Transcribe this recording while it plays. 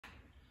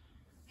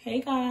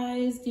Hey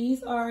guys,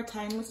 these are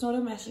timeless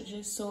noted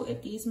messages. So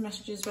if these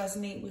messages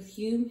resonate with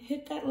you,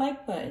 hit that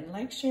like button,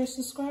 like, share,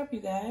 subscribe, you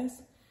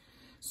guys.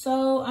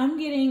 So I'm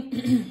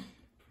getting,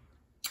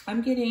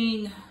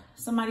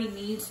 somebody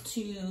needs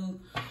to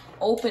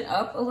open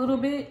up a little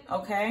bit,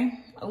 okay?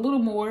 A little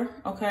more,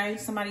 okay?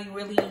 Somebody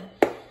really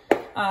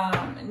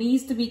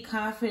needs to be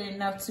confident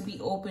enough to be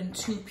open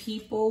to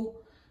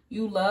people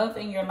you love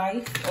in your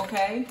life,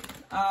 okay?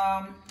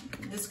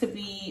 This could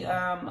be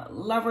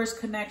lovers,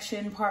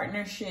 connection,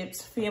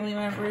 partnerships, family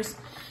members.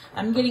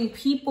 I'm getting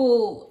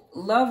people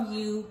love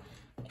you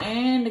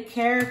and the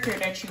character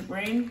that you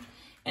bring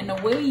and the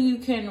way you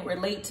can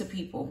relate to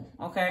people,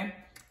 okay?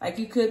 Like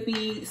you could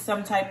be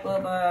some type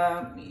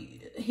of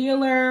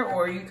healer,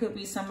 or you could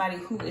be somebody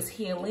who is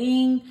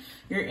healing.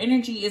 Your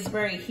energy is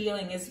very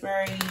healing. It's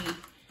very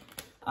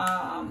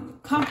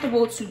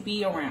comfortable to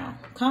be around,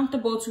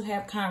 comfortable to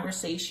have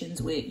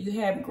conversations with.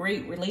 You have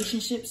great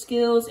relationship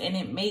skills, and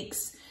it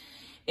makes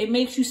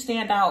you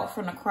stand out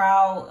from the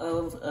crowd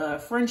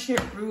of friendship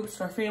groups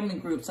or family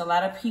groups. A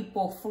lot of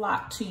people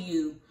flock to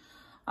you.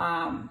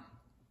 I'm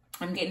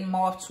getting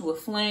moth to a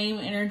flame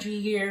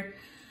energy here.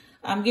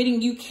 I'm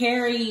getting you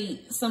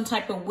carry some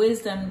type of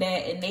wisdom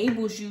that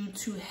enables you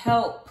to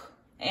help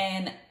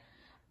and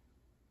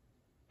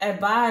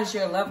advise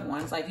your loved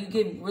ones. Like you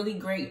give really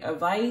great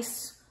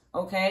advice,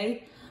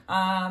 okay?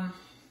 I'm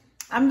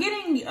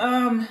getting,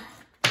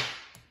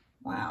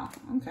 wow,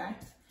 okay.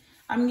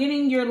 I'm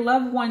getting your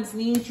loved ones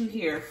need you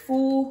here.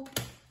 Fool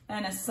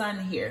and a sun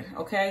here,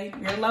 okay?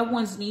 Your loved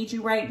ones need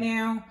you right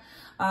now.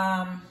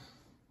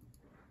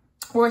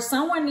 Or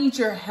someone needs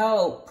your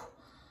help.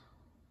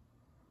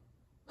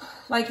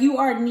 Like you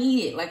are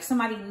needed. Like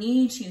somebody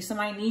needs you.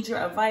 Somebody needs your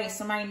advice.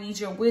 Somebody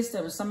needs your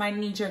wisdom. Somebody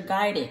needs your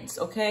guidance,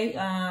 okay?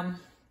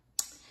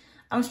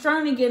 I'm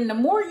strongly getting the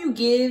more you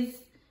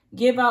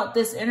give out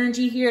this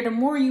energy here, the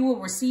more you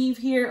will receive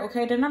here,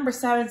 okay? The number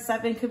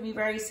 77 could be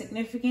very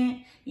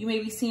significant. You may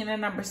be seeing a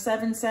number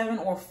 77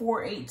 or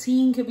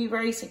 418 could be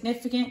very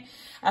significant.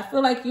 I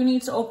feel like you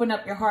need to open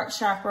up your heart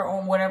chakra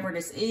on whatever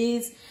this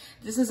is.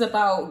 This is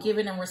about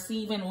giving and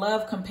receiving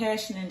love,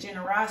 compassion, and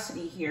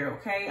generosity here,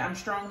 okay? I'm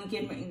strongly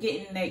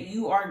getting that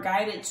you are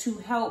guided to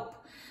help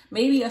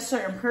maybe a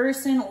certain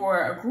person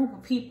or a group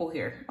of people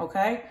here,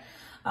 okay?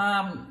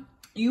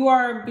 You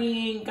are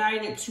being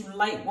guided to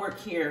light work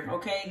here,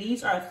 okay?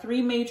 These are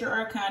three major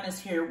arcanas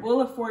here.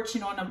 Wheel of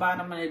Fortune on the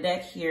bottom of the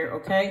deck here,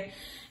 okay?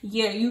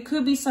 Yeah, you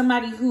could be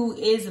somebody who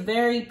is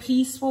very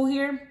peaceful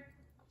here.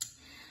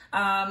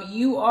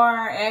 You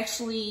are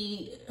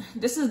actually,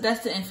 this is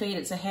destined and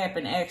fated to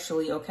happen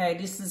actually, okay?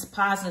 This is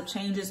positive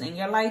changes in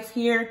your life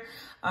here.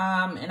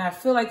 And I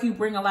feel like you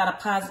bring a lot of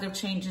positive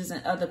changes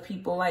in other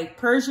people. Like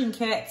Persian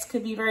cats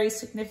could be very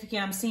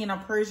significant. I'm seeing a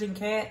Persian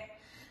cat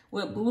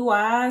with blue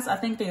eyes. I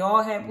think they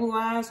all have blue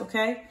eyes,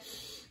 okay?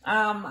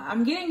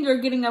 You're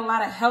getting a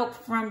lot of help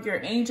from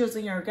your angels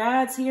and your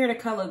guides here. The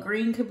color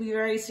green could be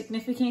very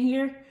significant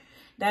here.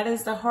 That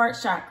is the heart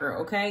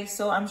chakra, okay?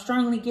 So I'm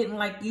strongly getting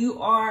like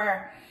you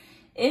are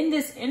in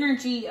this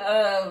energy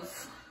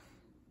of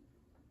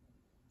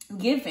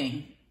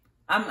giving.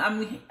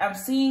 I'm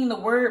seeing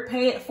the word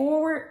pay it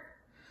forward.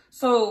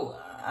 So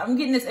I'm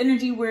getting this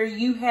energy where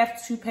you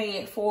have to pay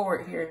it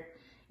forward here.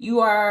 You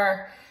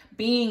are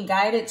being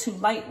guided to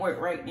light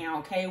work right now,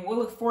 okay?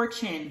 Wheel of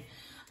Fortune,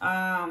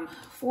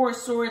 Four of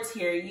Swords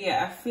here.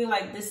 Yeah, I feel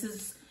like this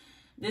is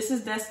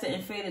destined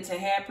and fated to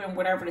happen,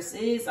 whatever this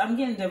is. I'm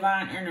getting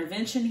divine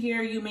intervention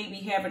here. You may be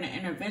having an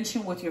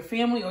intervention with your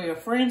family or your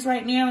friends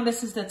right now.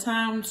 This is the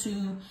time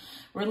to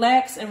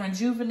relax and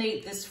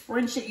rejuvenate this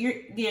friendship.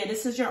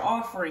 This is your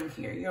offering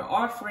here. You're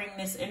offering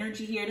this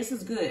energy here. This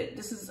is good.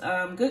 This is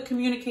good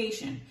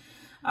communication.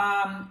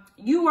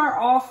 You are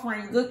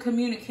offering good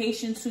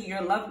communication to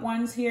your loved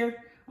ones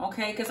here,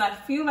 okay? Because I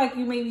feel like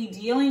you may be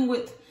dealing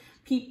with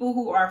people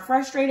who are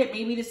frustrated.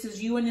 Maybe this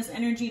is you in this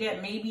energy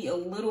that may be a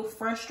little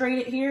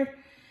frustrated here.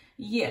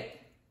 Yeah.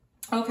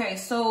 Okay,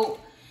 so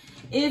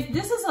if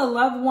this is a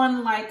loved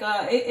one, like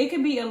it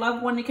could be a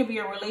loved one, it could be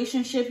a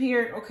relationship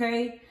here,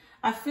 okay?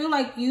 I feel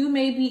like you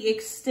may be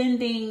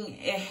extending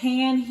a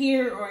hand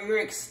here, or you're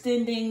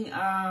extending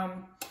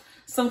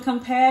some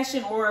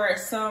compassion or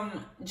some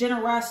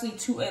generosity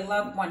to a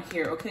loved one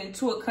here, okay?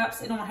 Two of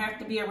Cups, it don't have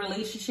to be a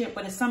relationship,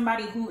 but it's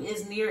somebody who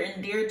is near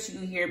and dear to you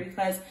here,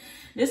 because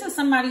this is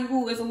somebody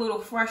who is a little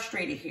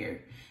frustrated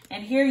here.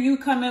 And here you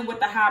come in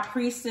with the High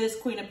Priestess,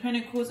 Queen of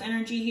Pentacles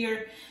energy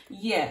here.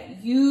 Yeah,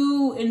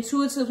 you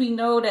intuitively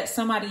know that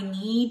somebody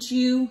needs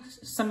you.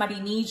 Somebody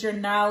needs your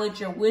knowledge,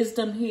 your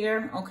wisdom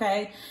here,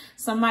 okay?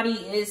 Somebody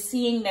is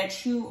seeing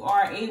that you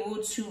are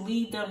able to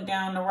lead them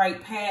down the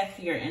right path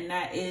here. And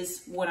that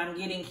is what I'm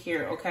getting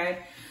here,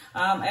 okay?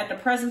 At the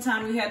present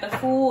time, you have the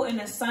Fool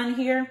and the Sun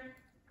here.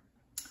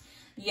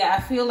 Yeah,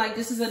 I feel like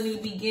this is a new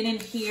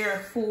beginning here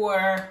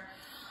for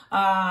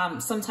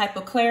some type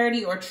of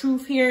clarity or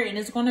truth here, and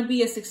it's going to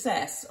be a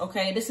success,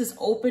 okay? This is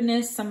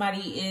openness.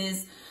 Somebody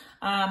is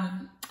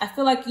I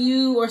feel like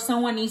you or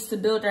someone needs to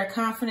build their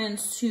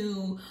confidence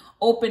to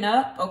open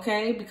up,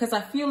 okay? Because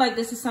I feel like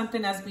this is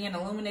something that's being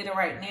illuminated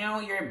right now.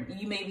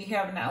 You may be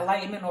having an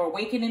enlightenment or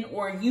awakening,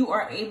 or you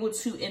are able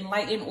to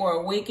enlighten or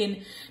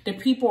awaken the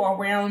people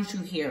around you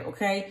here,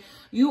 okay?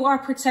 You are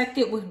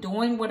protected with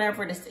doing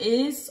whatever this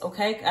is,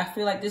 okay? I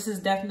feel like this is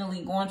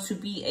definitely going to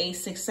be a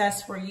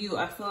success for you.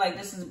 I feel like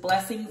this is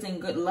blessings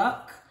and good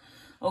luck,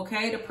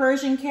 okay? The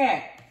Persian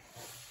cat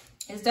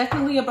is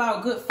definitely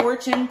about good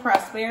fortune,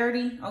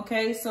 prosperity,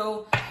 okay?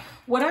 So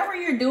whatever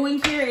you're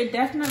doing here, it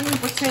definitely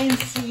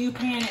pertains to you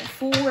paying it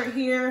forward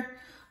here.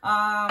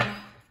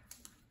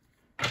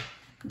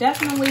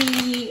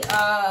 Definitely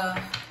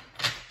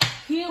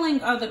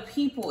healing other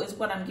people is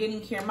what I'm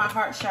getting here. My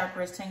heart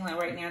chakra is tingling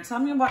right now. Tell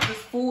me about this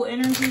full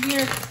energy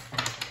here.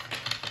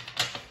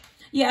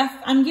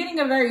 Yeah, I'm getting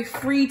a very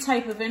free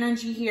type of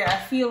energy here. I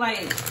feel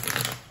like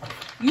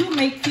you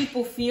make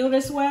people feel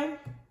this way.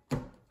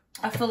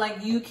 I feel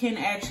like you can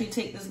actually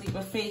take this leap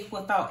of faith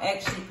without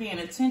actually paying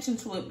attention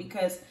to it,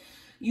 because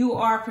you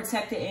are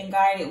protected and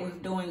guided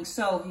with doing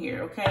so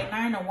here, okay?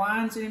 9 of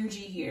Wands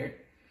energy here.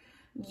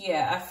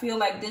 Yeah, I feel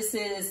like this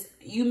is,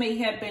 you may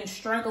have been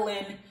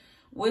struggling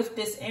with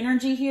this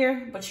energy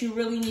here, but you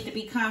really need to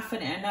be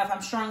confident enough.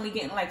 I'm strongly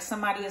getting like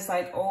somebody is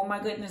like, oh my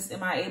goodness,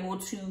 am I able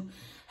to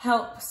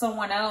help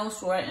someone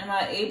else, or am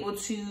I able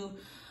to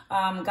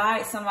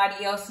guide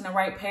somebody else in the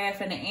right path?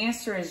 And the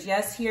answer is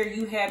yes here.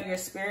 You have your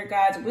spirit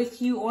guides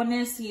with you on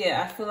this.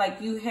 Yeah, I feel like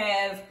you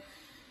have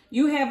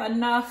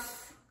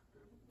enough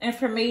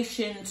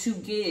information to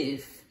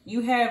give.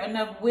 You have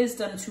enough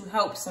wisdom to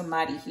help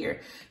somebody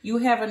here. You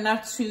have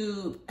enough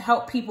to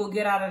help people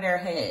get out of their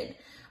head.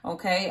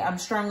 Okay, I'm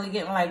strongly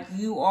getting like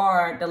you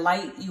are the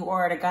light, you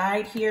are the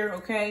guide here.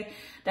 Okay,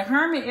 the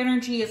Hermit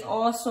energy is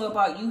also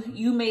about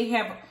you may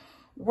have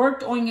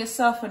worked on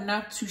yourself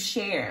enough to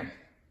share.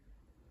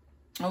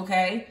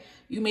 Okay,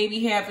 you may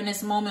be having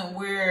this moment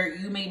where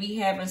you may be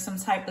having some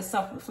type of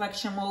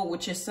self-reflection mode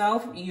with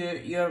yourself.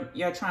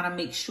 You're trying to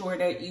make sure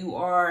that you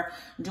are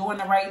doing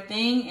the right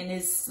thing, and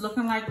it's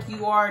looking like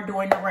you are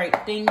doing the right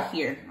thing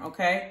here.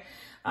 Okay,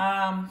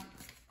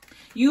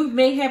 you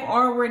may have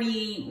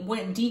already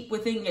went deep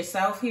within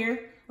yourself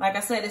here. Like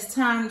I said, it's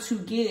time to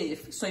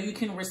give so you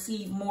can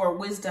receive more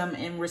wisdom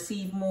and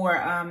receive more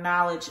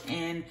knowledge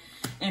and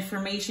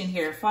information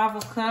here. 5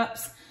 of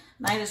Cups,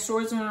 Knight of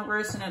Swords in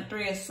reverse, and a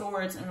 3 of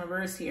Swords in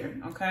reverse here,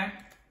 okay?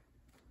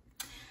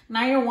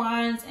 Knight of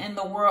Wands and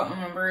the World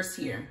in reverse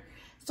here.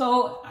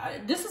 So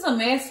this is a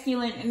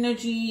masculine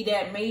energy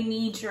that may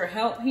need your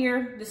help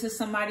here. This is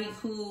somebody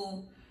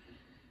who,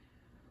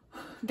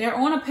 they're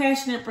on a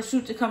passionate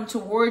pursuit to come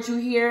towards you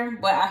here,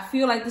 but I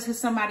feel like this is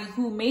somebody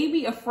who may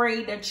be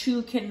afraid that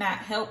you cannot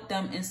help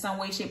them in some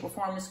way, shape, or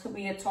form. This could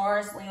be a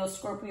Taurus, Leo,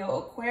 Scorpio,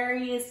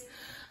 Aquarius,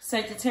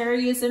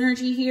 Sagittarius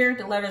energy here.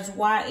 The letters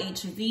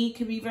YHV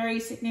could be very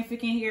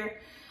significant here.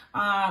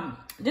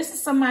 This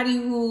is somebody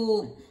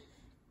who,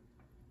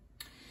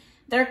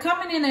 they're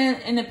coming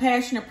in a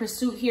passionate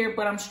pursuit here,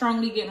 but I'm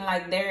strongly getting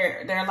like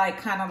they're like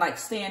kind of like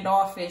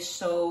standoffish.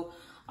 So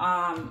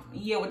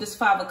yeah, with this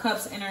 5 of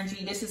Cups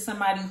energy, this is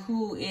somebody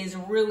who is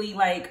really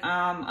like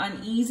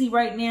uneasy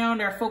right now.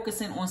 They're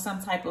focusing on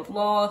some type of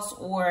loss,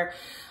 or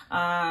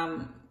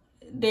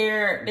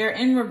they're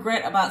in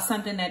regret about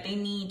something that they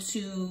need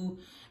to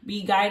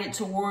be guided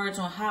towards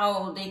on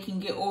how they can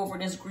get over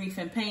this grief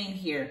and pain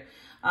here.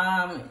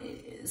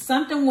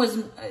 Something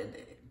was,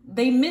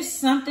 they missed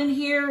something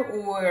here,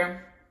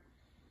 or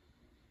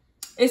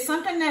it's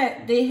something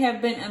that they have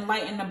been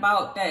enlightened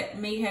about that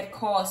may have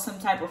caused some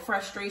type of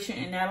frustration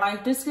in their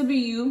life. This could be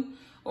you,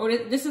 or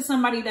this is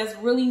somebody that's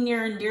really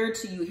near and dear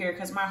to you here,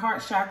 because my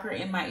heart chakra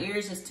in my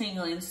ears is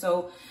tingling.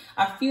 So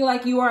I feel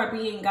like you are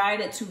being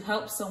guided to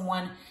help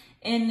someone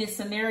in this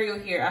scenario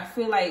here. I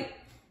feel like,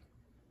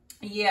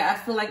 yeah, I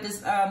feel like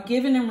this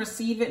giving and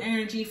receiving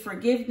energy,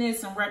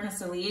 forgiveness and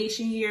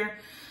reconciliation here.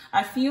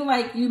 I feel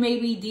like you may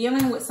be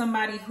dealing with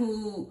somebody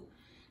who,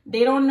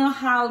 they don't know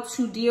how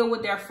to deal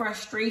with their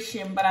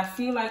frustration, but I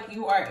feel like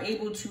you are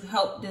able to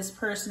help this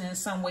person in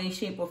some way,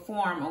 shape, or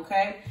form,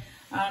 okay?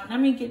 Let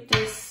me get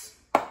this.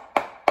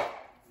 Let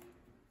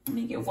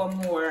me get one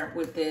more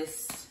with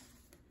this.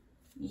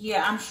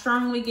 Yeah, I'm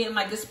strongly getting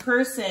like this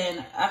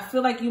person, I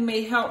feel like you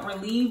may help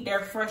relieve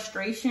their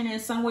frustration in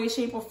some way,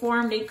 shape, or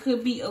form. They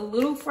could be a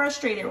little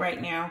frustrated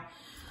right now.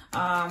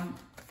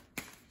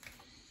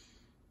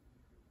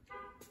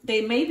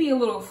 They may be a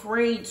little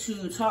afraid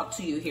to talk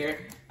to you here.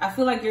 I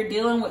feel like you're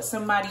dealing with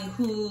somebody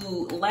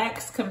who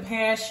lacks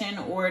compassion,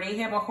 or they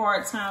have a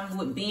hard time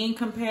with being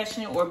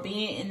compassionate or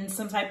being in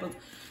some type of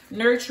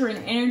nurturing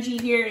energy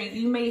here. And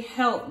you may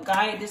help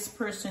guide this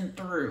person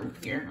through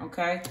here,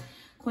 okay?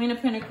 Queen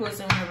of Pentacles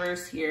in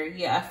reverse here.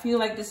 Yeah, I feel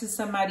like this is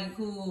somebody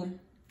who,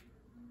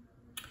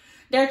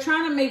 they're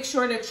trying to make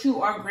sure that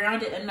you are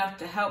grounded enough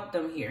to help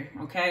them here,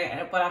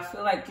 okay? But I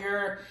feel like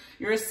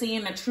you're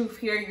seeing the truth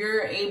here.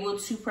 You're able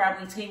to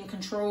probably take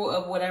control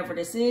of whatever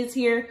this is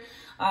here.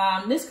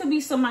 This could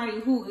be somebody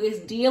who is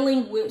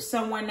dealing with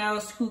someone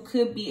else who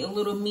could be a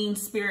little mean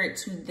spirit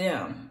to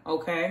them,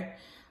 okay?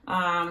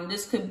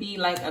 This could be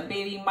like a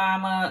baby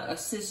mama, a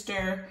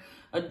sister,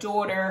 a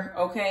daughter,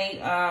 okay?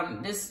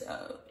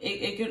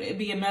 It could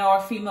be a male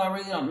or female, it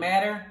really don't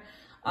matter.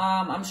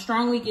 I'm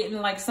strongly getting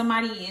like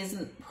somebody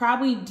is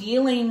probably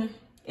dealing,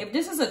 if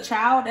this is a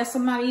child that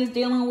somebody is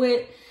dealing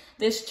with,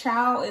 this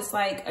child is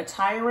like a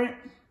tyrant.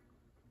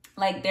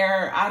 Like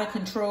they're out of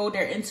control.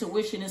 Their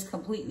intuition is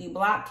completely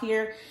blocked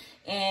here.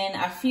 And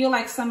I feel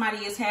like somebody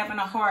is having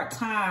a hard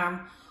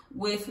time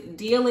with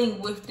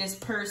dealing with this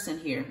person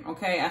here.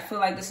 Okay. I feel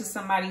like this is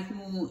somebody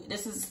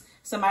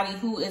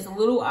who is a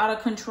little out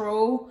of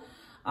control.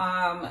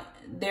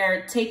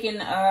 They're taking,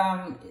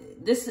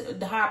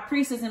 the High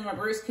Priestess in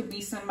reverse could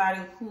be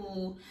somebody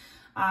who,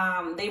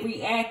 they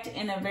react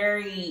in a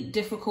very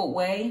difficult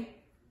way,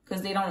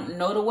 because they don't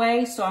know the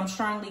way. So I'm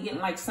strongly getting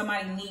like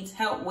somebody needs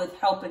help with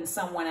helping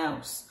someone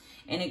else.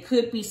 And it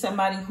could be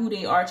somebody who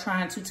they are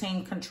trying to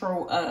take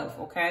control of,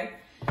 okay?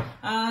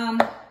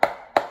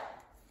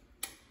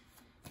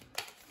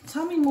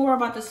 Tell me more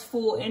about this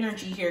full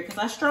energy here, because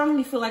I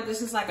strongly feel like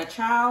this is like a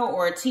child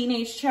or a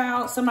teenage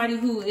child, somebody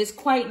who is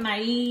quite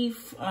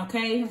naive,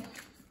 okay?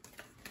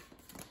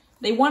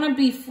 They want to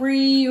be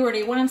free, or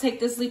they want to take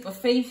this leap of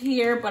faith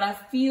here, but I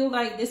feel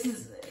like this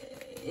is,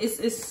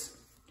 it's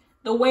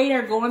the way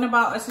they're going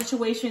about a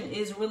situation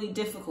is really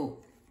difficult.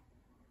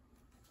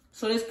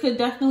 So this could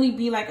definitely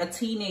be like a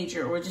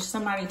teenager or just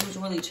somebody who's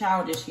really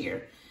childish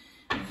here.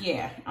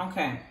 Yeah,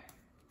 okay.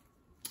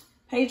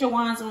 Page of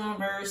Wands in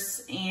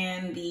reverse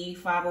and the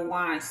Five of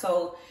Wands.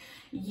 So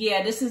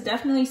yeah, this is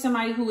definitely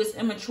somebody who is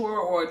immature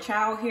or a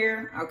child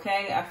here,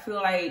 okay? I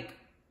feel like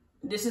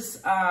this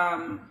is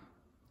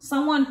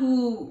someone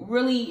who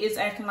really is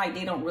acting like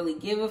they don't really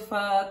give a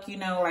fuck, you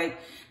know, like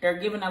they're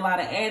giving a lot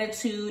of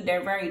attitude.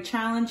 They're very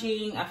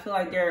challenging. I feel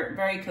like they're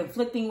very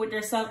conflicting with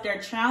themselves. They're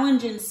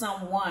challenging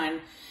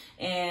someone,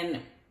 and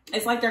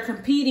it's like they're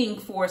competing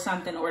for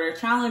something, or they're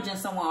challenging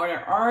someone, or they're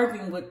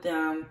arguing with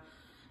them.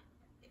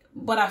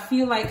 But I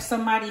feel like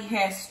somebody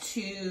has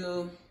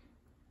to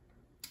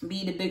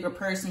be the bigger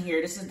person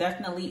here. This is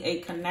definitely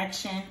a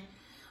connection.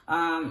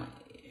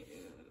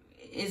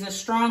 Is a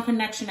strong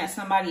connection that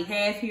somebody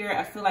have here.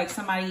 I feel like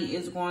somebody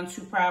is going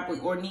to probably,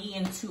 or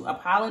needing to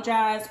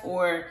apologize,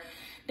 or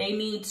they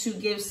need to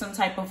give some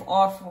type of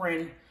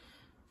offering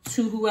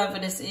to whoever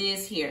this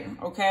is here,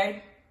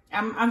 okay?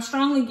 I'm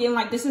strongly getting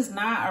like this is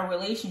not a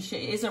relationship.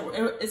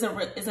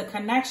 It's a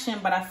connection,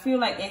 but I feel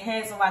like it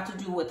has a lot to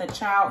do with a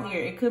child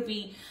here. It could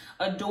be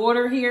a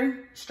daughter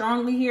here,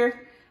 strongly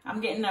here. I'm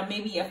getting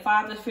maybe a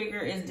father figure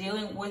is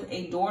dealing with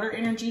a daughter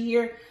energy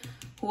here.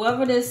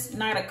 Whoever this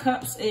Knight of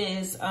Cups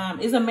is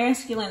a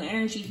masculine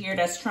energy here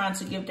that's trying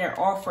to give their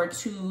offer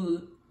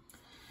to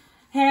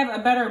have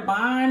a better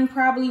bond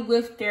probably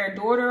with their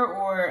daughter,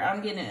 or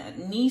I'm getting a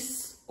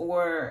niece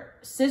or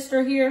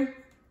sister here.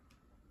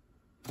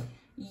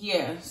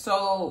 Yeah,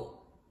 so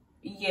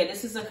yeah,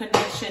 this is a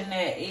connection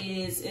that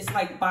it's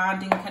like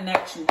bonding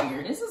connection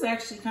here. This is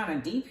actually kind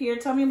of deep here.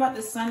 Tell me about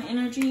the Sun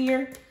energy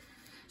here.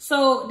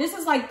 So this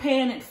is like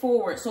paying it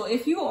forward. So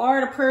if you are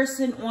the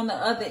person on the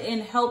other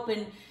end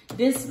helping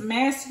this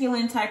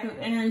masculine type of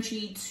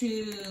energy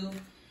to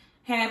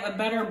have a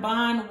better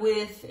bond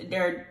with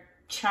their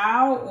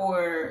child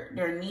or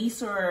their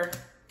niece or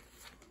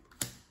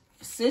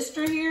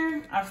sister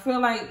here, I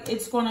feel like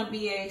it's going to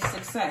be a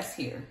success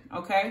here,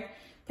 okay?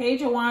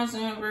 Page of Wands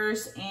in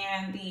reverse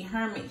and the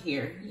Hermit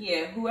here.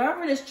 Yeah,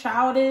 whoever this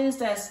child is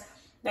that's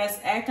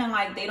acting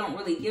like they don't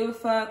really give a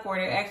fuck, or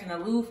they're acting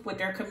aloof with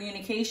their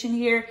communication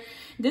here,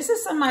 this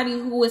is somebody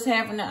who is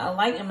having an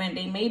enlightenment.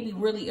 They may be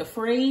really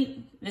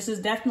afraid. This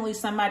is definitely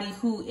somebody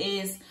who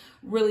is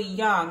really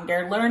young.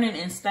 They're learning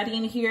and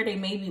studying here. They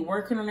may be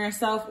working on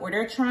themselves, or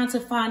they're trying to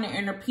find their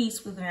inner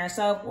peace within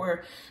themselves,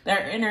 or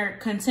their inner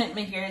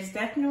contentment here. It's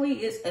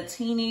definitely a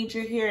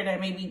teenager here that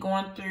may be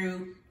going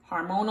through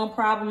hormonal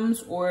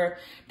problems, or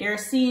they're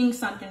seeing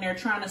something, they're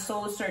trying to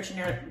soul search,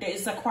 and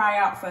it's a cry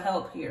out for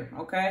help here,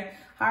 okay?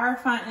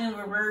 Hierophant in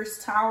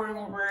reverse, Tower in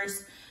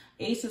reverse,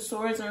 Ace of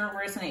Swords in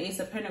reverse, and the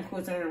Ace of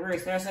Pentacles in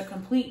reverse. There's a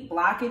complete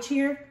blockage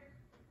here.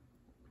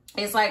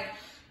 It's like,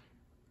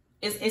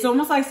 it's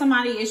almost like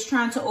somebody is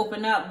trying to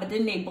open up, but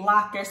then they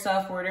block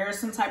themselves, or there's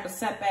some type of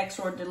setbacks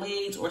or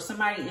delays, or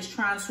somebody is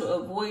trying to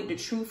avoid the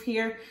truth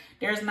here.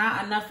 There's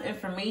not enough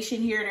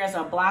information here. There's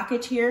a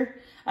blockage here.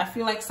 I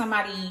feel like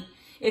somebody,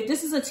 if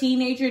this is a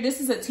teenager, this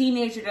is a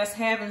teenager that's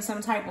having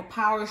some type of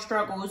power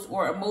struggles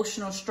or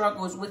emotional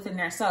struggles within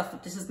themselves.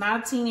 If this is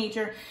not a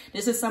teenager,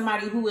 this is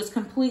somebody who is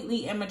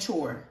completely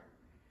immature.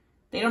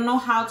 They don't know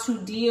how to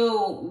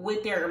deal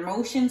with their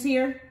emotions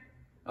here.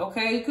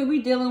 Okay, you could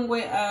be dealing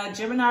with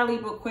Gemini,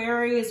 Libra,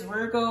 Aquarius,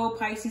 Virgo,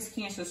 Pisces,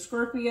 Cancer,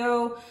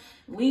 Scorpio,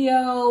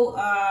 Leo,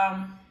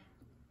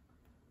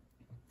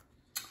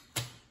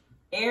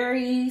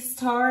 Aries,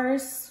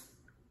 Taurus.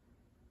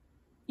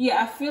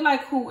 Yeah, I feel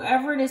like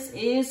whoever this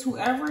is,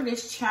 whoever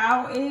this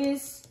child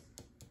is,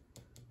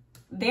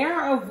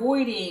 they're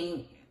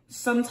avoiding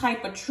some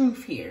type of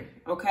truth here,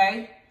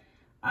 okay?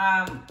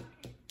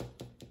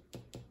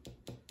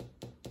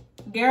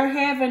 they're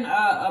having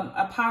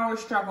a power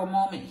struggle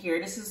moment here.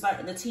 This is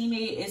like the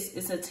teenage,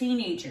 it's a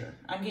teenager.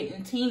 I'm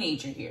getting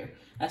teenager here.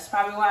 That's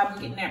probably why I'm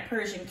getting that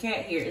Persian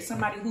cat here. It's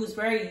somebody who's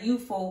very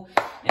youthful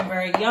and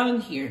very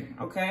young here,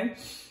 okay?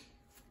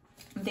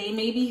 They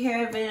may be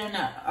having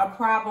a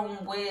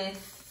problem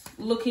with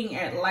looking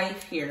at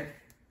life here.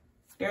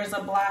 There's a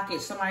blockage.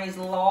 Somebody's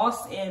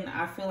lost, and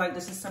I feel like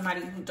this is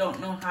somebody who don't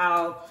know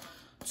how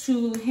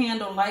to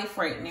handle life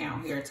right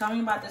now here. Tell me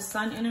about the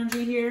sun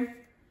energy here.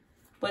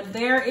 But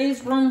there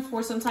is room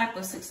for some type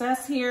of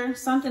success here.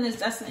 Something is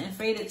destined and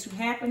fated to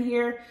happen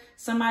here.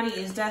 Somebody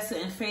is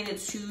destined and fated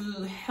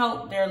to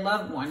help their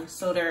loved one.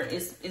 So there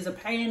is a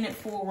paying it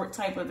forward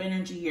type of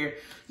energy here.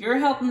 You're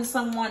helping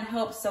someone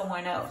help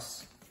someone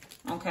else.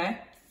 Okay?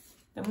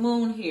 The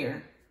moon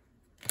here.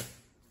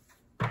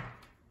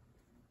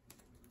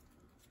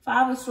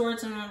 Five of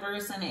Swords in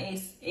reverse and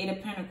the Eight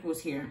of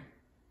Pentacles here.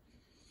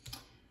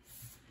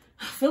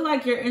 I feel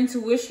like your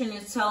intuition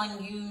is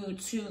telling you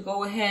to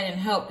go ahead and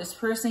help this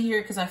person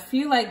here, because I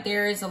feel like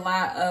there is a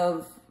lot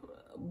of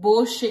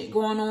bullshit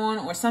going on,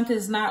 or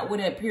something's not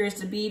what it appears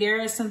to be. There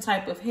is some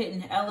type of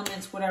hidden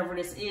elements, whatever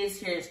this is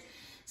here.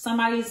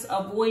 Somebody's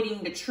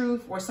avoiding the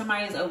truth, or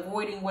somebody's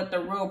avoiding what the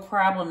real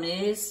problem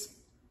is.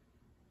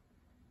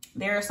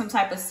 There are some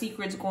type of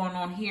secrets going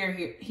on here.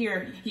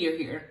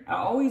 I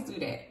always do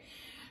that.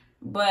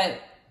 But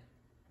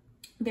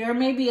there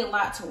may be a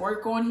lot to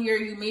work on here.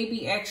 You may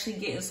be actually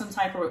getting some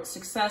type of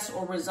success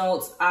or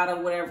results out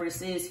of whatever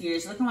this is here.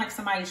 It's looking like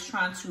somebody's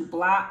trying to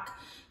block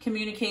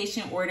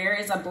communication, or there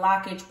is a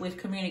blockage with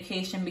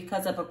communication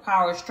because of a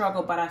power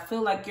struggle. But I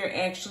feel like you're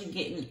actually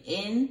getting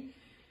in.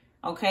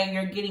 Okay,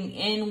 you're getting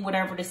in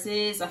whatever this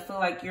is. I feel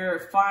like you're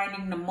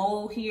finding the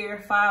mole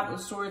here. Five of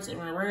Swords in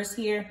reverse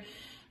here.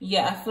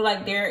 Yeah, I feel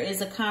like there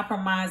is a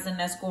compromising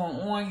that's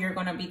going on. You're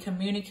going to be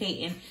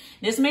communicating.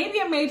 This may be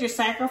a major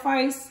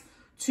sacrifice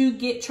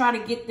to try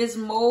to get this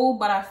mole,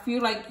 but I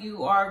feel like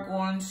you are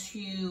going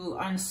to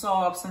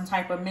unsolve some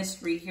type of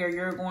mystery here.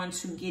 You're going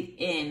to get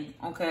in,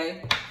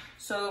 okay?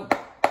 So,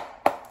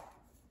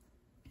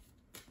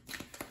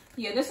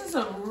 yeah, this is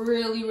a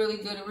really, really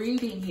good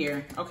reading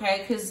here,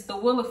 okay? Because the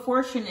Wheel of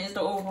Fortune is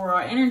the overall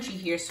energy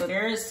here. So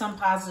there is some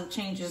positive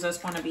changes that's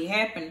going to be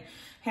happening.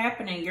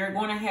 You're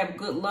going to have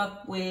good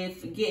luck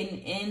with getting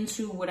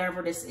into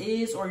whatever this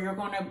is, or you're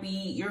going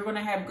to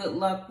have good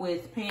luck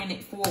with paying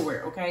it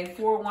forward, okay?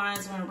 Four of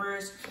Wands in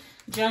reverse,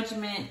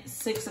 Judgment,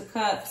 Six of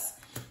Cups,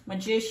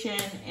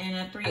 Magician, and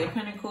a Three of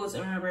Pentacles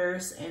in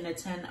reverse, and a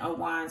Ten of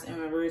Wands in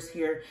reverse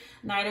here.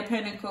 Knight of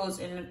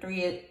Pentacles and the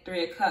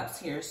Three of Cups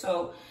here.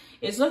 So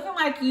it's looking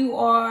like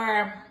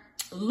you're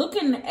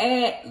looking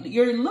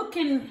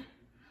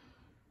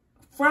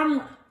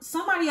from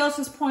somebody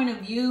else's point of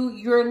view.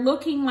 You're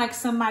looking like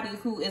somebody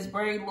who is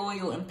very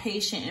loyal and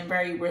patient and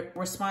very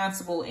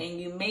responsible,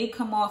 and you may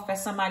come off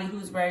as somebody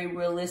who's very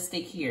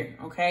realistic here,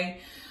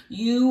 okay?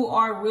 You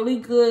are really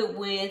good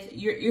with,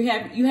 you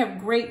have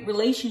great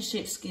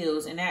relationship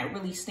skills, and that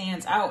really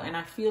stands out, and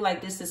I feel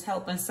like this is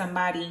helping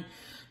somebody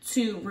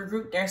to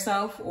regroup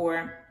themselves,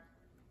 or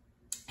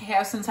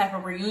have some type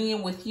of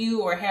reunion with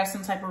you, or have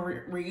some type of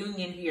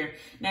reunion here.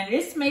 Now,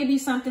 this may be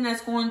something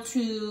that's going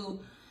to,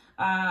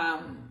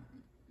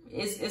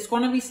 it's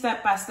going to be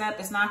step by step.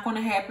 It's not going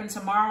to happen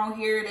tomorrow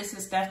here. This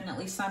is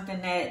definitely something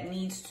that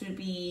needs to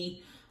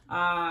be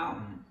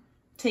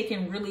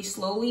taken really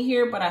slowly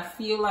here. But I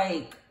feel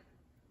like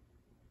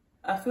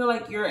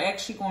you're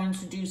actually going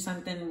to do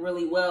something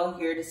really well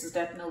here. This is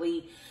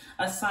definitely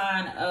a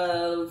sign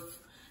of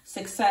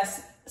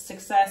success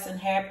and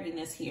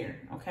happiness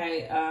here.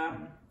 Okay.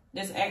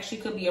 This actually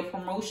could be a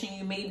promotion.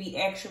 You may be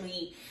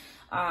actually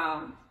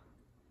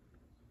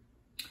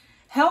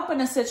helping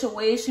a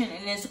situation,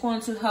 and it's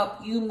going to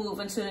help you move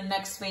into the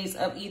next phase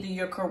of either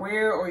your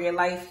career or your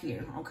life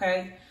here,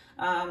 okay?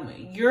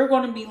 You're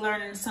going to be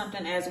learning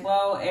something as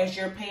well as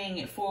you're paying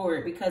it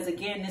forward, because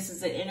again, this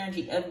is the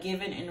energy of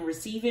giving and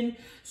receiving.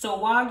 So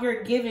while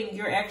you're giving,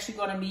 you're actually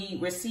going to be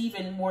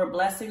receiving more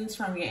blessings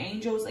from your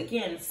angels.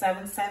 Again,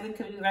 7-7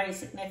 could be very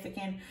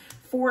significant.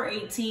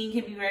 4-18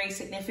 can be very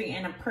significant,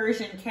 and a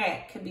Persian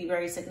cat could be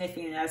very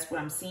significant. That's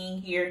what I'm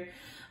seeing here.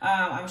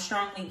 I'm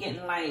strongly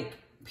getting like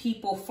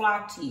people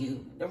flock to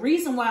you. The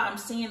reason why I'm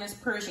seeing this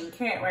Persian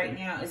cat right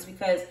now is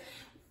because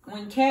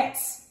when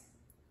cats,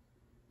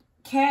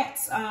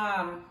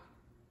 I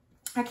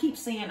keep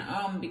saying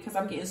because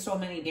I'm getting so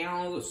many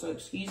downloads, so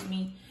excuse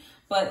me.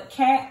 But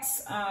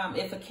cats,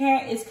 if a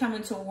cat is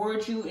coming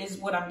towards you, is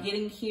what I'm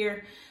getting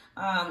here.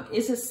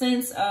 It's a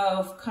sense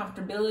of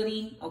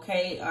comfortability,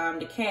 okay?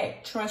 The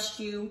cat trusts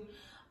you.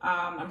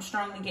 I'm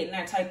strongly getting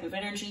that type of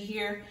energy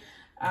here.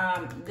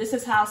 This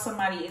is how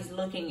somebody is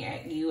looking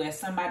at you, as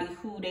somebody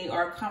who they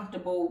are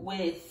comfortable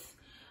with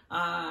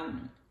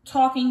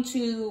talking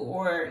to,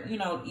 or you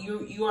know,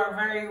 you're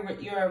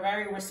a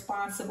very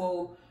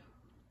responsible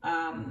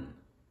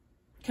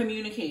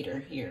communicator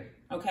here.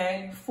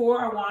 Okay,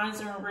 Four of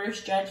Wands in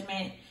reverse,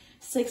 Judgment,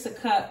 Six of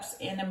Cups,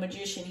 and the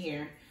Magician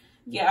here.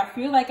 Yeah, I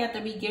feel like at the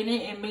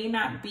beginning it may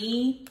not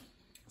be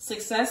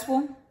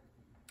successful.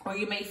 or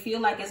you may feel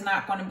like it's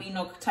not going to be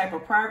no type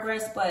of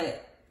progress,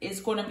 but it's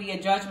going to be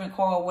a judgment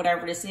call,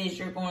 whatever this is.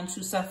 You're going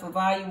to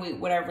self-evaluate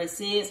whatever this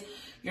is.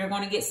 You're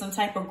going to get some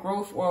type of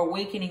growth or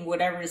awakening,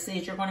 whatever this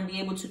is. You're going to be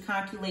able to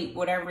calculate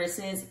whatever this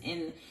is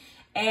and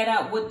add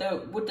up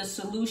what the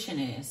solution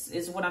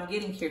is what I'm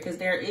getting here, because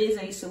there is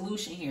a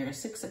solution here.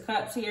 6 of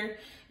Cups here.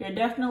 You're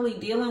definitely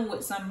dealing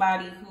with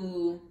somebody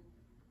who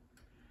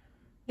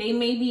they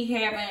may be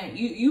having,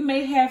 you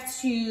may have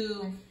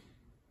to,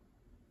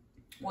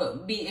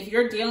 if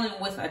you're dealing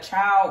with a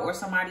child or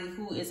somebody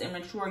who is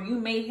immature, you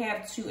may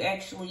have to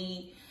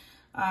actually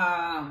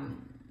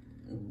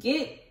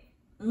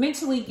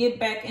mentally get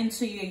back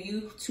into your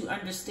youth to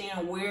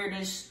understand where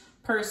this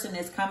person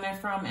is coming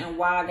from and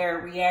why they're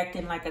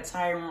reacting like a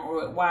tyrant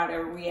or why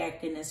they're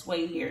reacting this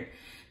way here.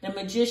 The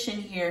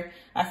Magician here,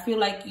 I feel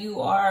like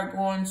you are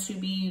going to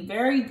be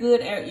very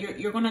good at,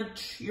 you're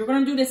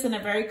gonna do this in a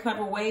very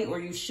clever way, or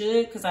you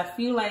should, because I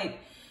feel like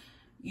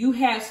you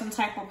have some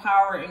type of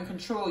power and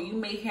control. You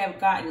may have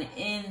gotten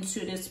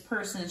into this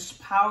person's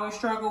power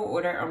struggle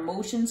or their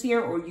emotions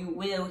here, or you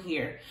will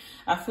here.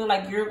 I feel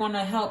like you're going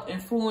to help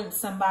influence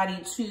somebody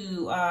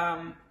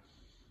to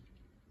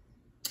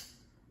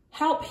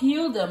help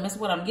heal them is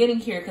what I'm getting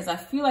here, because I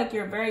feel like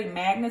you're very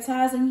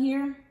magnetizing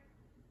here.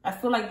 I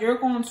feel like you're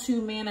going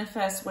to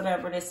manifest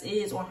whatever this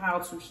is on how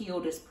to heal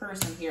this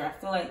person here. I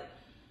feel like,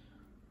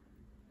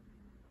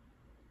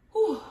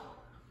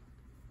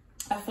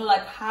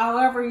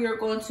 however you're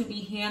going to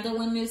be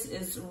handling this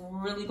is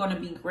really going to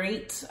be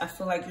great. I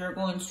feel like you're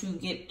going to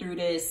get through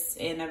this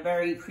in a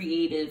very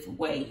creative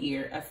way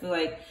here. I feel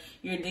like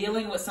you're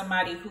dealing with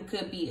somebody who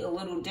could be a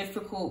little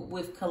difficult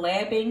with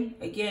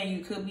collabing. Again,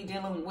 you could be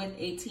dealing with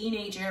a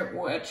teenager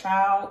or a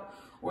child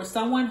or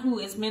someone who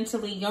is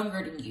mentally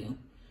younger than you.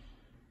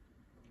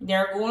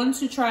 They're going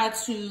to try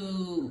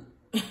to,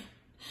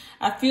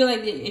 I feel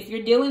like if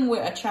you're dealing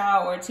with a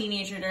child or a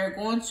teenager, they're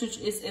going to,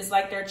 it's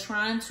like they're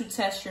trying to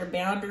test your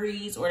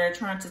boundaries, or they're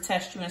trying to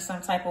test you in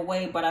some type of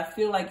way. But I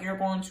feel like you're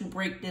going to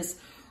break this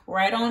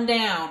right on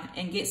down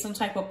and get some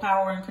type of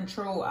power and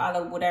control out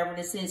of whatever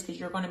this is, because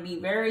you're going to be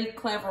very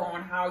clever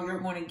on how you're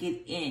going to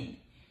get in.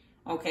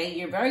 Okay,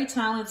 you're very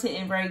talented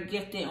and very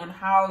gifted on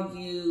how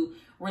you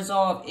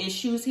resolve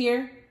issues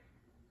here.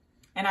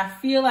 And I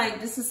feel like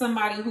this is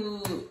somebody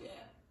who,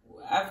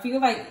 I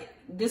feel like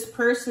this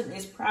person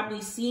is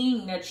probably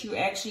seeing that you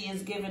actually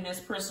is giving this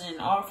person an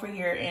offer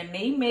here, and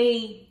they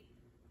may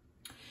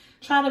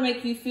try to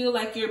make you feel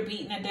like you're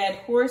beating a dead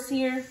horse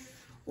here,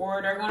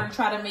 or they're going to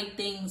try to make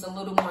things a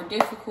little more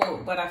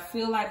difficult. But I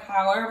feel like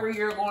however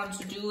you're going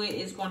to do it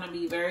is going to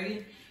be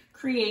very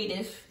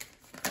creative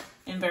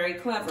and very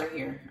clever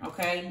here.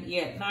 Okay,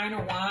 yeah, 9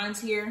 of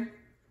Wands here.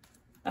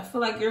 I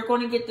feel like you're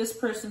going to get this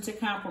person to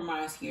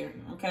compromise here.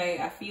 Okay,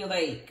 I feel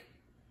like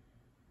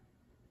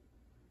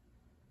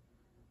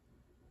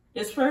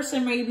this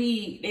person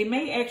they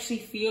may actually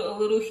feel a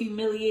little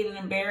humiliated and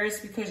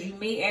embarrassed, because you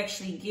may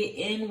actually get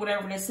in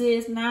whatever this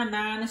is.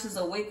 9-9, this is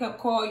a wake-up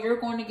call. You're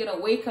going to get a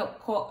wake-up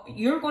call.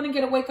 You're going to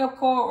get a wake-up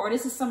call, or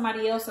this is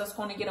somebody else that's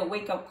going to get a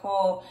wake-up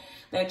call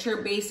that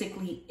you're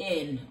basically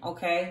in,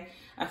 okay?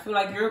 I feel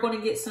like you're going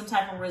to get some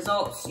type of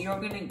results. You're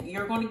going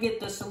to get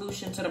the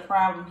solution to the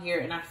problem here,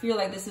 and I feel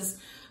like this is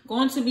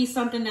going to be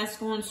something that's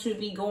going to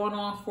be going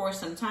on for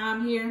some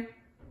time here.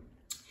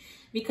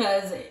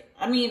 Because,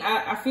 I mean,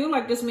 I feel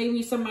like this may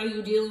be somebody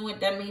you're dealing with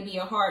that may be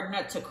a hard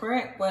nut to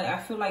crack, but I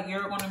feel like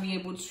you're going to be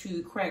able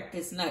to crack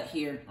this nut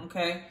here,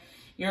 okay?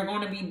 You're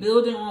going to be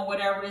building on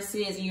whatever this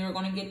is, and you're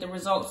going to get the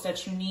results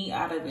that you need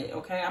out of it,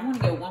 okay? I'm going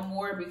to get one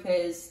more,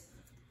 because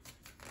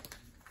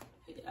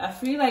I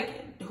feel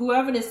like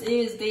whoever this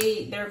is,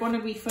 they're going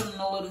to be feeling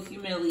a little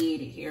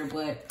humiliated here,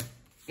 but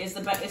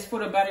it's for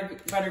the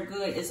better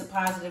good. It's a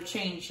positive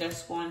change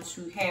that's going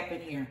to happen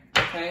here,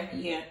 okay?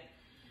 Yeah.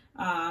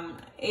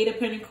 8 of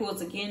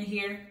Pentacles again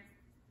here.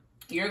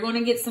 You're going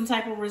to get some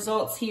type of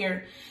results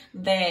here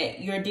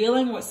that you're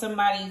dealing with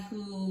somebody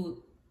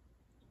who,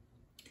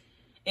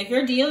 if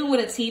you're dealing with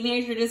a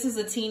teenager, this is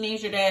a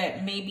teenager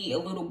that may be a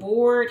little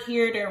bored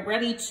here. They're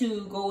ready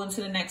to go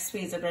into the next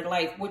phase of their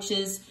life, which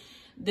is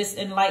this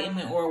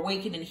enlightenment or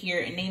awakening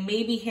here. And they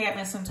may be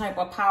having some type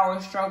of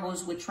power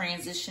struggles with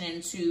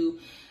transitioning to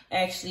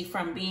actually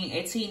from being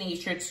a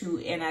teenager to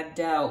an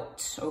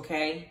adult,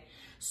 okay?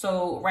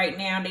 So right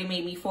now they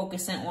may be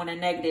focusing on a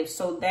negative.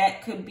 So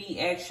that could be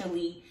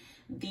actually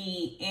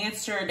the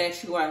answer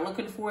that you are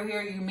looking for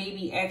here. You may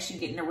be actually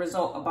getting a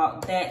result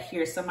about that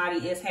here.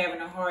 Somebody is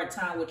having a hard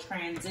time with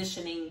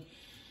transitioning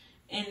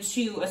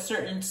into a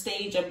certain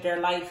stage of their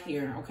life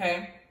here,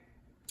 okay?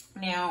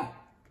 Now,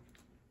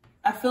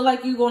 I feel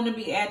like you're going to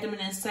be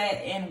adamant and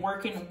set and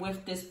working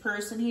with this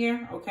person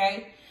here,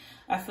 okay?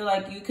 I feel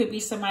like you could be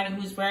somebody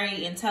who's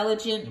very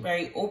intelligent,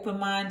 very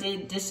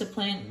open-minded,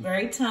 disciplined,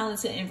 very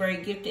talented, and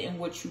very gifted in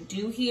what you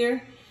do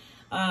here.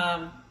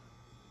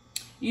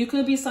 You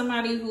could be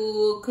somebody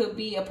who could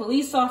be a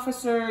police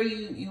officer,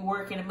 you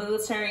work in the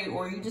military,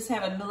 or you just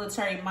have a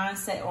military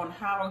mindset on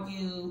how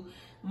you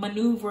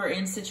maneuver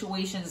in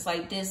situations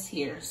like this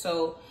here.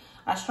 So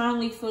I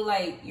strongly feel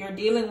like you're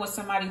dealing with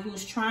somebody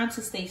who's trying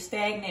to stay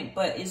stagnant,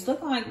 but it's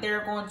looking like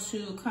they're going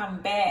to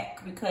come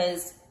back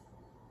because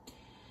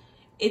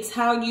it's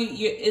how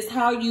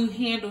you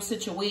handle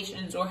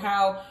situations, or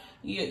how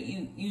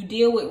you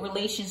deal with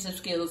relationship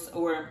skills,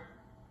 or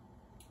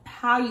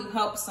how you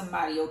help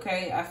somebody.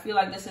 Okay, I feel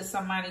like this is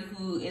somebody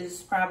who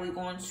is probably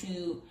going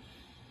to,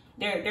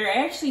 they're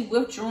actually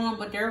withdrawn,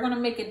 but they're going to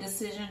make a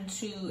decision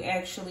to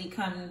actually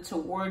come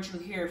towards you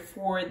here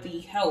for the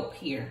help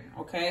here.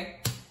 Okay.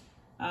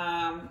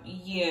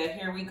 Yeah,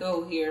 here we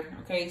go here.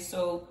 Okay,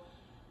 so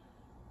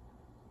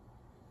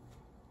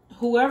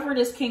whoever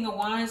this King of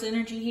Wands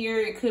energy here,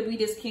 it could be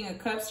this King of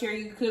Cups here.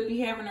 You could be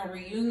having a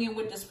reunion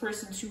with this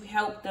person to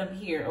help them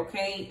here.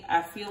 Okay,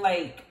 I feel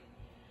like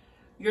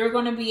you're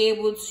going to be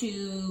able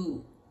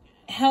to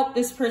help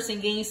this person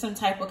gain some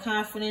type of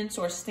confidence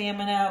or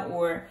stamina,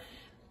 or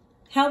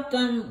help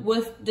them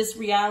with this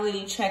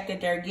reality check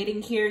that they're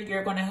getting here.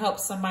 You're going to help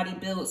somebody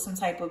build some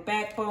type of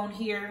backbone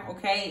here.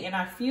 Okay, and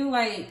I feel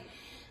like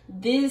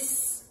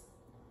this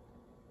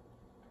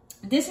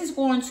is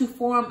going to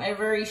form a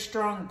very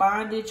strong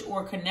bondage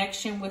or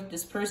connection with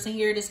this person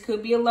here. This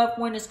could be a loved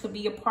one. This could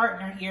be a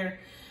partner here.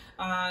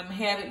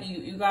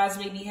 You guys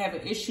may be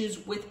having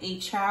issues with a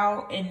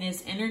child in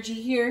this energy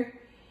here.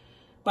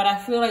 But I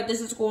feel like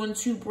this is going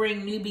to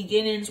bring new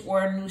beginnings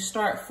or a new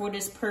start for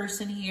this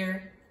person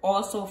here.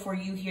 Also for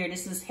you here,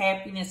 this is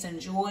happiness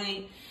and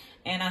joy.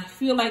 And I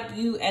feel like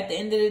you, at the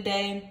end of the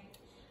day,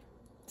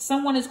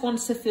 someone is going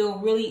to feel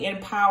really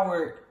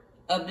empowered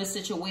of this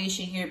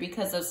situation here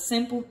because of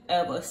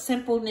a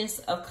simpleness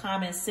of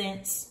common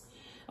sense.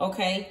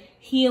 Okay,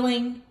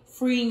 healing,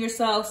 freeing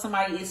yourself.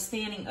 Somebody is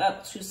standing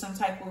up to some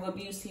type of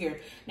abuse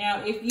here.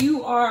 Now, if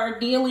you are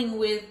dealing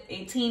with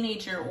a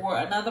teenager, or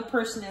another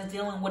person is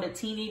dealing with a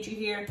teenager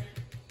here,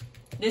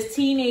 this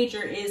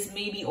teenager is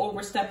maybe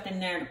overstepping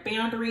their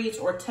boundaries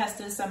or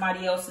testing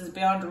somebody else's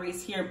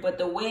boundaries here. But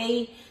the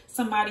way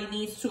somebody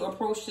needs to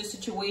approach the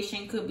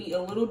situation could be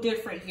a little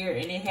different here.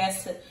 And it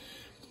has to,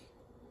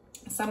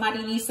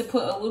 somebody needs to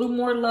put a little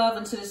more love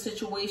into the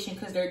situation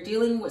because they're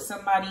dealing with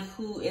somebody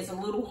who is a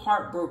little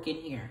heartbroken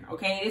here.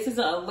 Okay, this is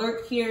an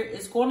alert here.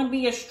 It's going to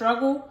be a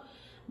struggle,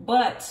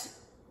 but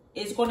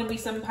it's going to be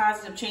some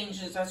positive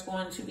changes that's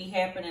going to be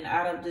happening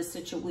out of this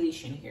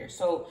situation here.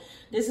 So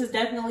this is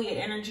definitely an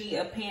energy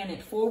of paying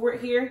it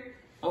forward here.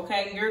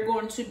 Okay, you're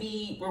going to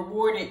be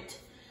rewarded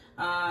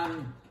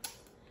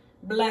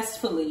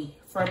blissfully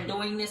from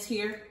doing this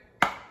here.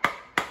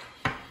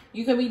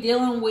 You could be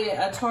dealing with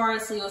a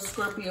Taurus, Leo,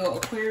 Scorpio,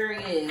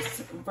 Aquarius,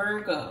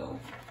 Virgo,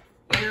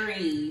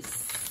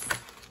 Aries,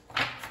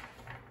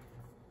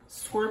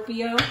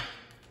 Scorpio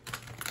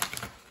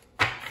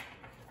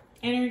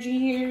energy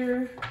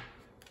here.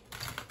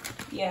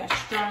 Yeah,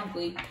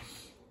 strongly.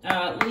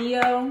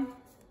 Leo,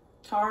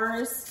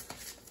 Taurus.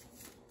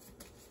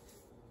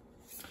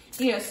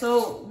 Yeah,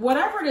 so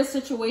whatever the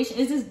situation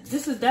is,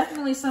 this is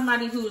definitely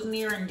somebody who's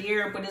near and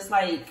dear, but it's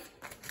like,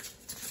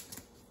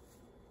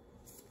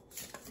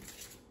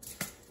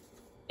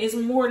 it's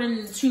more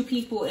than two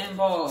people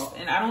involved.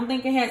 And I don't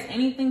think it has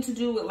anything to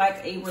do with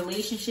like a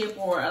relationship,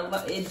 or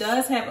it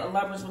does have a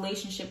lover's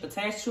relationship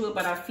attached to it,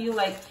 but I feel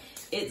like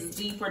it's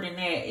deeper than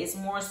that. It's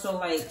more so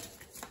like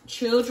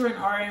children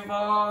are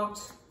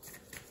involved.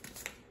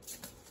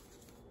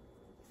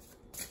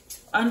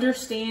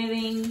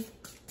 Understanding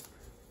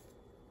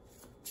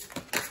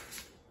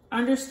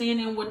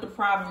what the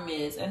problem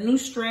is. A new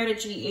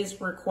strategy is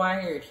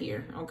required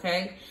here,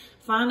 okay?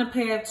 Find a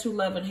path to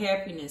love and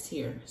happiness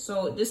here.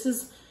 So this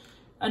is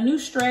a new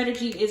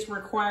strategy is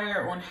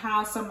required on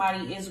how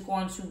somebody is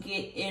going to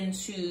get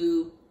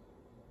into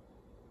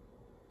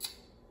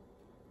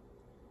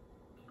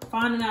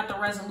finding out the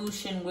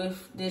resolution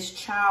with this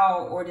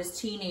child or this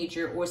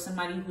teenager or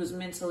somebody who's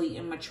mentally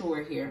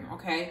immature here,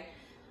 okay?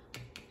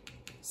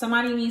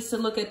 Somebody needs to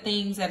look at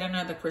things at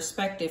another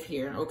perspective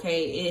here,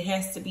 okay? It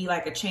has to be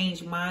like a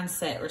change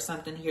mindset or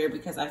something here,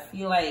 because I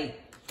feel like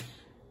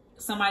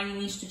somebody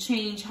needs to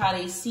change how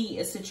they see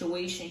a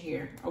situation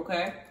here,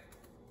 okay?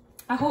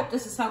 I hope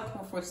this is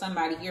helpful for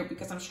somebody here,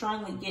 because I'm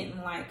strongly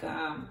getting like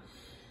an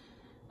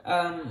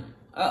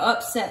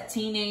upset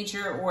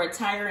teenager or a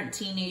tyrant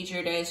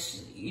teenager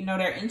that's, you know,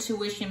 their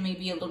intuition may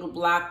be a little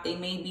blocked. They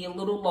may be a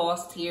little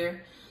lost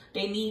here.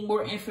 They need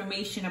more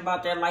information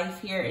about their life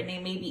here, and they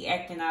may be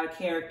acting out of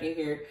character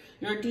here.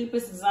 Your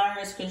deepest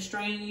desires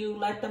constrain you.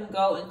 Let them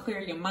go and clear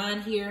your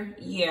mind here.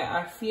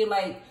 Yeah, I feel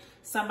like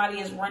somebody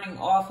is running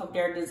off of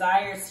their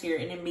desires here,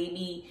 and they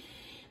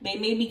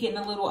may be getting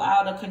a little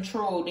out of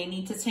control. They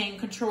need to take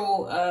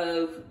control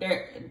of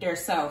their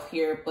self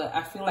here, but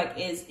I feel like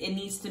it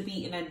needs to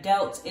be an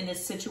adult in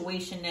this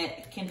situation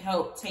that can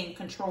help take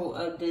control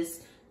of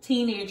this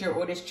teenager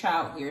or this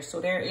child here.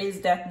 So there is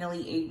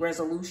definitely a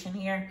resolution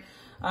here.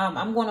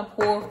 I'm going to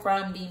pull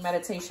from the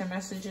meditation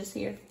messages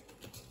here.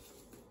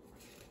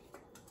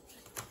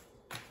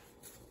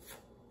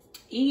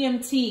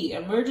 EMT,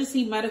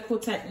 emergency medical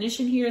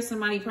technician here.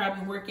 Somebody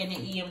probably working in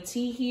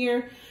EMT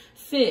here.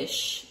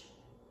 Fish,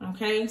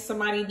 Okay,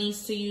 somebody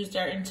needs to use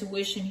their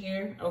intuition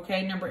here.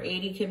 Okay, number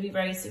 80 could be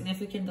very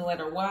significant. The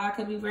letter Y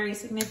could be very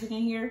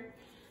significant here.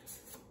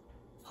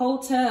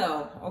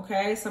 Hotel,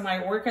 okay,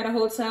 somebody work at a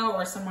hotel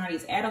or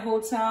somebody's at a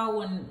hotel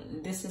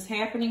when this is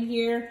happening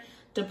here.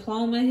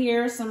 Diploma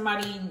here,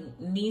 somebody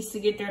needs to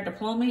get their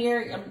diploma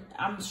here.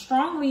 I'm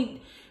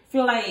strongly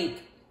feel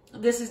like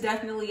this is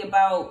definitely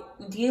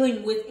about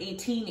dealing with a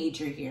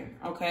teenager here,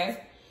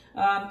 okay?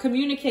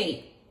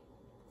 Communicate.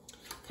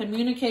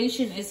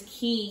 Communication is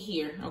key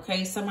here,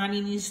 okay?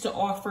 Somebody needs to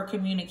offer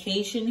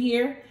communication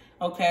here,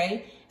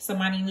 okay?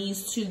 Somebody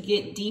needs to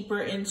get deeper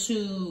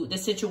into the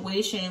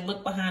situation and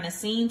look behind the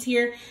scenes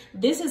here.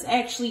 This is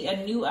actually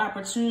a new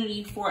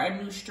opportunity for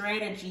a new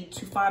strategy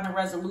to find a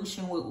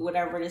resolution with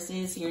whatever this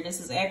is here. This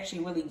is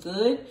actually really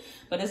good,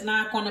 but it's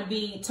not going to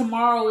be,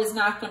 tomorrow is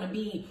not going to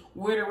be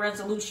where the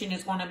resolution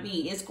is going to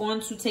be. It's going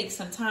to take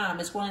some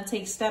time. It's going to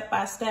take step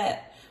by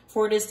step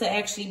for this to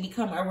actually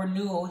become a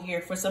renewal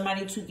here, for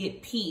somebody to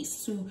get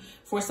peace,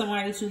 for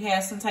somebody to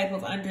have some type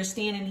of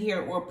understanding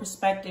here or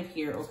perspective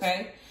here,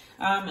 okay?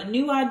 A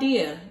new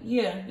idea.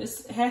 Yeah,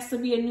 this has to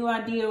be a new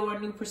idea or a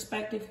new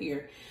perspective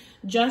here.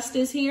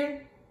 Justice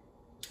here.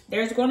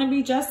 There's going to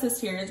be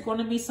justice here. There's going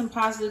to be some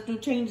positive new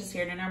changes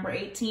here. The number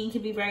 18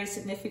 could be very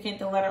significant.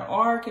 The letter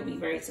R could be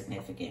very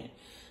significant.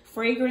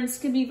 Fragrance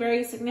could be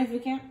very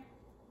significant.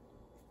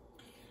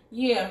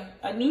 Yeah,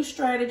 a new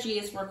strategy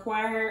is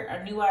required,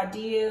 a new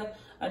idea,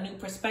 a new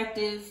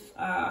perspective.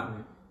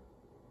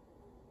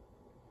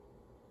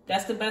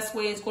 That's the best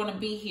way it's going to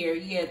be here.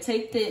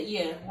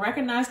 Yeah,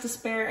 recognize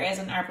despair as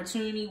an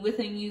opportunity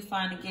within you.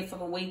 Find a gift of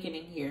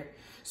awakening here.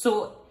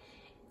 So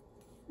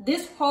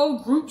this whole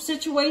group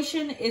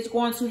situation is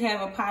going to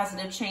have a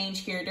positive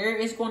change here. There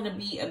is going to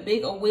be a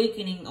big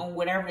awakening on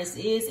whatever this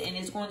is, and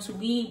it's going to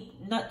lead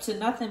to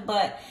nothing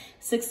but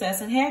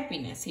success and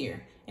happiness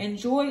here.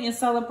 Enjoy and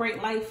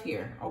celebrate life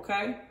here,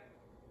 okay?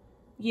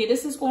 Yeah,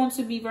 this is going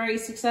to be very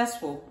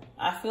successful.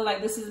 I feel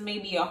like this is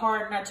maybe a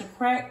hard nut to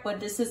crack, but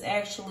this is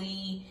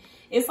actually,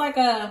 it's like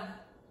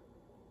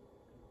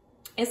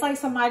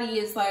somebody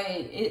is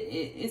like,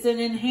 it's an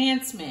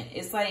enhancement.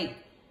 It's like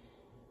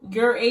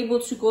you're able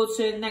to go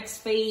to the next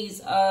phase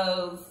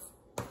of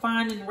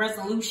finding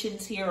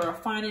resolutions here or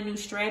finding new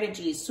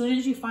strategies. As soon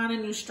as you find a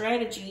new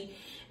strategy,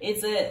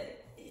 it's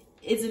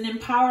an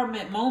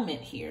empowerment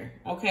moment here,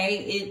 okay?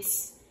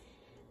 It's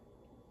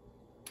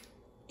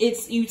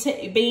you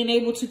being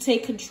able to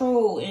take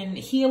control and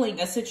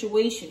healing a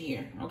situation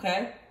here,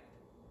 okay?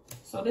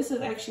 So this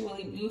is actually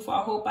really beautiful.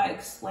 I hope I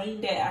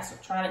explained that. I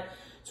try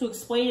to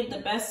explain it the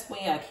best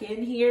way I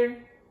can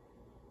here,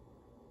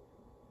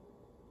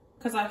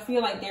 because I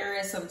feel like there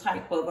is some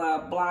type of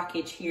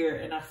blockage here,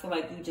 and I feel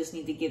like you just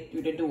need to get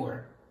through the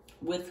door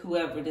with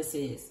whoever this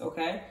is,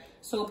 okay?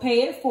 So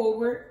pay it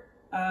forward.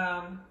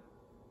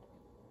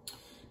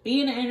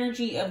 Be in the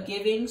energy of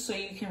giving so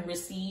you can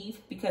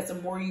receive, because the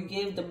more you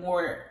give, the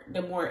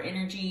more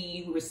energy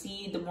you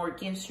receive, the more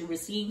gifts you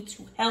receive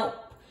to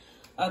help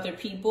other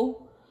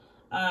people.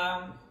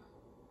 Have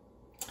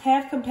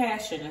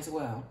compassion as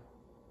well.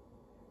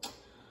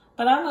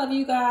 But I love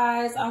you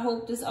guys. I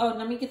hope this, oh,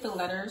 let me get the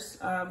letters.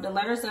 The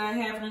letters that I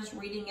have in this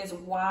reading is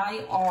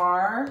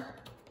YR,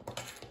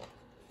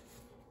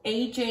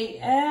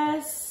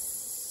 AJS,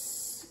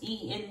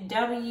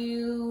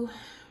 ENW,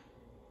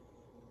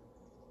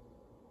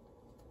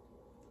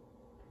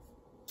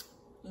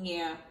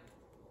 yeah.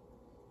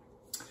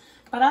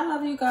 But I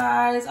love you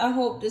guys. I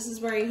hope this is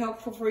very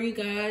helpful for you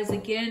guys.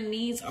 Again,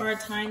 these are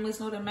timeless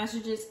noted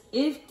messages.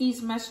 If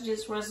these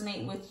messages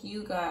resonate with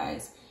you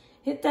guys,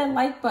 hit that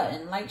like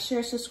button. Like,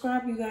 share,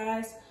 subscribe, you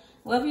guys.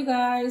 Love you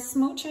guys.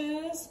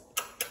 Smooches.